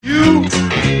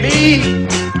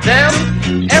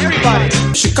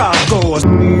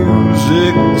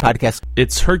podcast?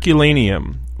 It's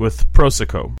Herculaneum with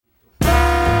Prosecco.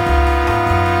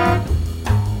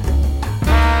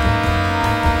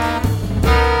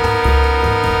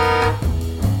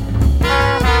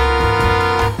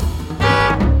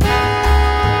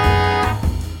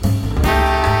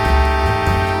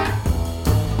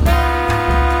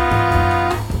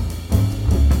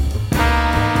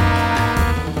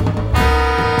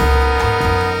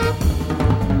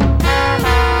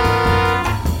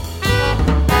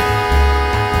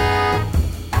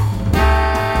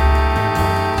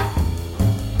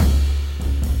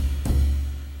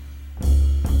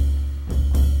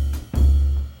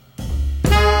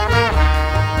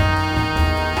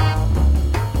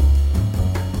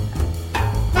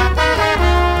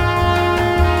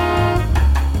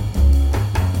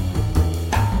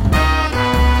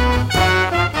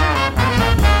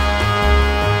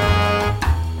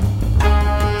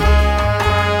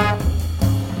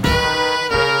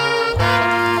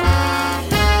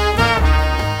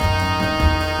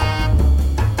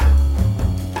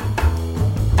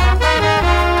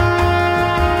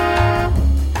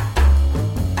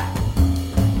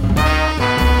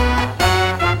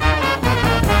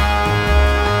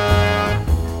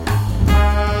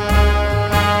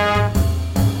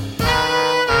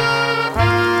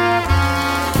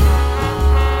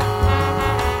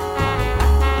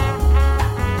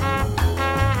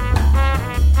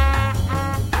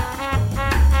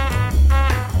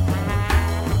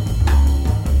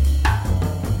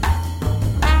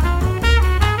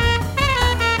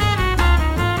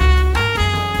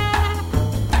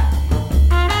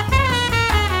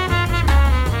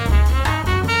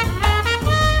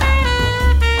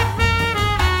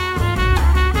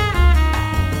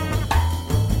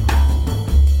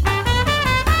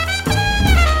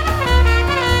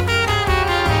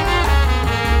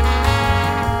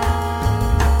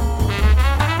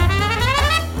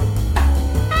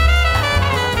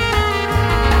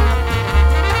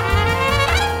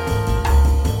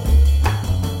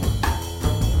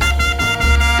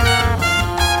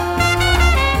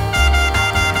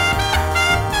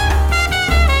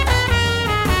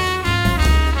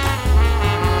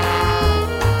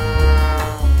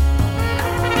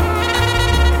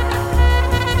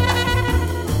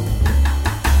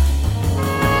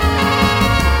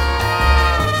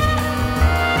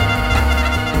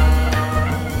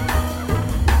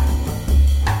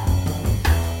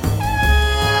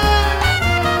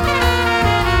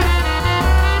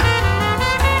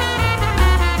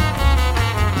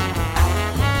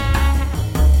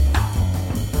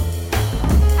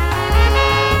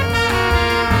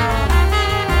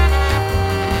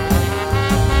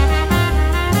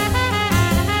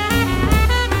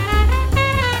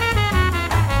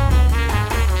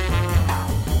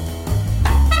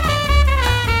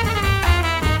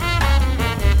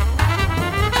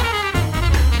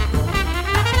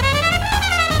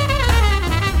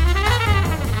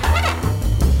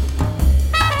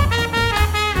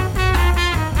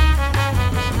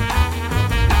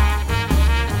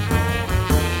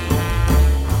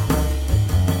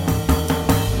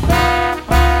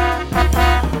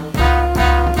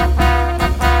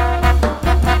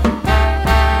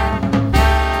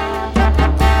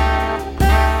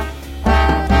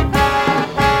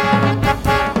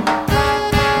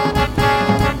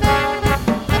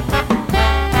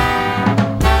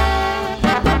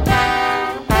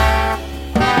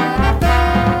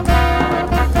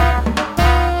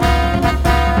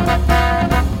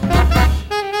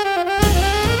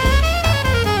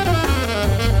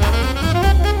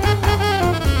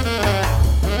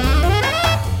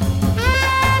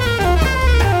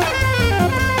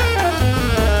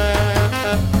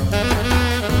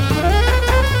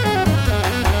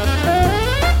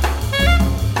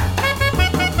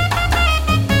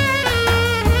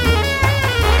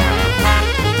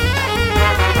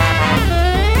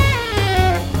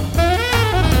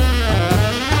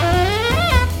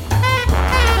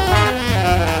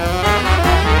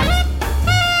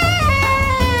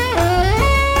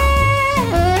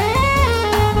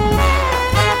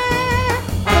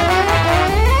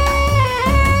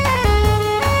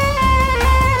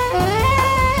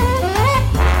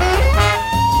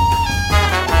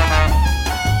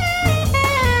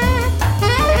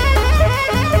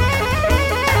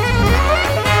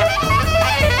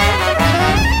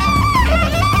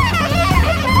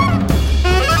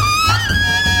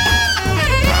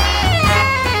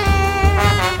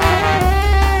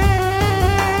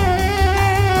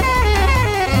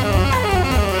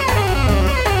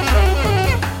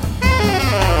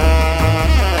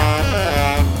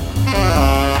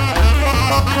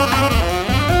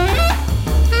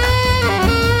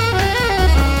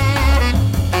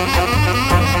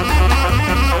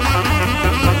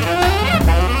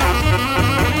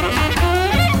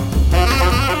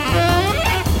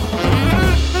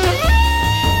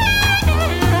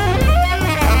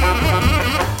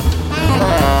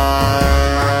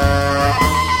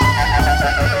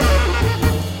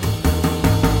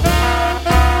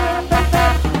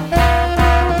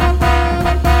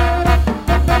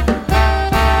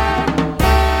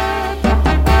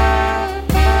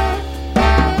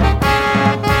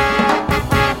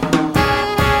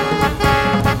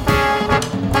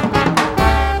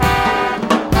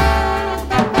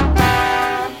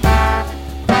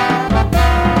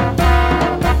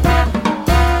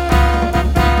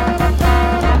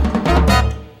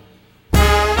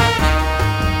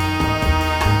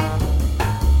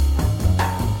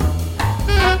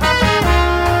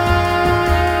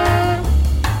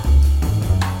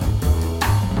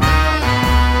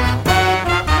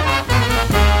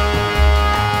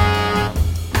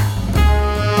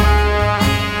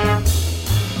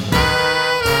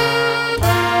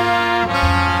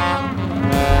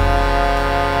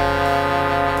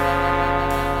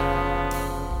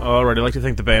 right. I'd like to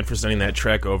thank the band for sending that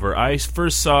track over. I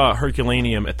first saw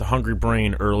Herculaneum at the Hungry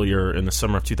Brain earlier in the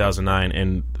summer of 2009,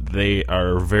 and they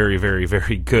are a very, very,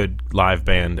 very good live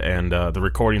band, and the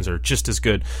recordings are just as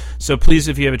good. So please,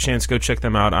 if you have a chance, go check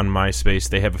them out on MySpace.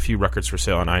 They have a few records for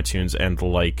sale on iTunes and the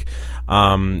like.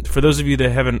 For those of you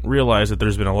that haven't realized that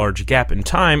there's been a large gap in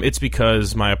time, it's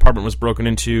because my apartment was broken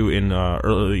into in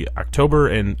early October,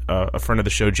 and a friend of the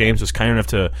show, James, was kind enough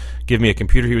to give me a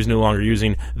computer he was no longer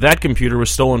using. That computer was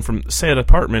stolen from said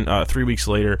apartment 3 weeks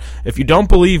later. If you don't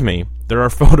believe me, there are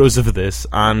photos of this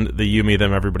on the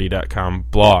youmethemeverybody.com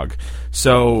blog.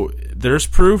 So there's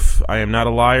proof. I am not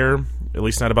a liar. At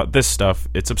least not about this stuff.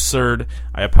 It's absurd.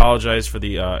 I apologize for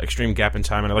the extreme gap in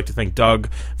time, and I'd like to thank Doug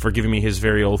for giving me his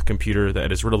very old computer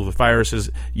that is riddled with viruses,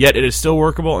 yet it is still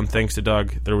workable, and thanks to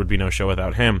Doug, there would be no show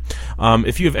without him.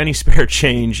 If you have any spare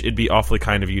change, it'd be awfully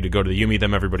kind of you to go to the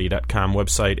youmethemeverybody.com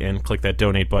website and click that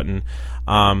donate button.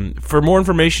 For more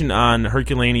information on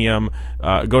Herculaneum,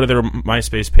 go to their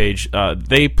MySpace page.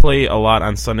 They play a lot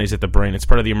on Sundays at the Brain. It's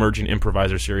part of the Emerging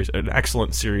Improviser series, an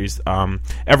excellent series.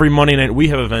 Every Monday night we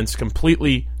have events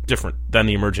completely different than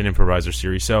the Emergent Improviser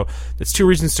series. So that's 2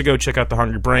 reasons to go check out the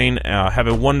Hungry Brain. Have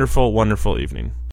a wonderful, wonderful evening.